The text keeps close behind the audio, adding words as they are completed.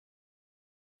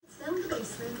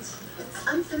basement. It's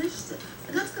unfinished,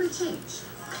 and that's going to change.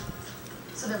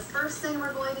 So the first thing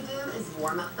we're going to do is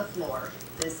warm up the floor.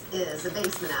 This is a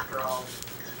basement after all.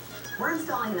 We're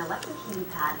installing an electric heating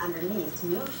pad underneath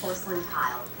new porcelain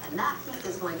tile, and that heat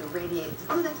is going to radiate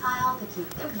through the tile to keep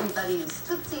everybody's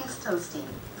tootsies toasty.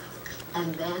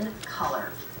 And then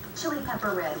color. Chili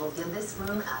pepper red will give this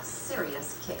room a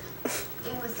serious kick.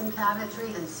 In with some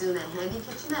cabinetry, and soon a handy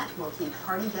kitchenette will keep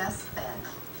party guests fed.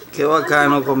 Qué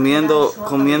bacano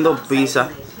comiendo pizza.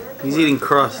 He's eating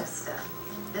crust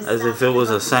as if it was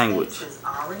a sandwich.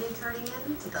 Already turning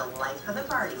into the life of the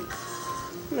party.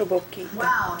 No boquita.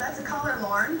 Wow, that's a color,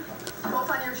 Lauren. Both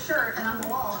on your shirt and on the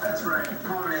wall. That's right.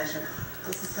 Combination.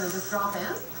 This is going to just drop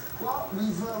in. Well,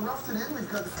 we've roughed it in. We've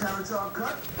got the countertop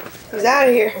cut. He's out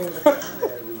of here.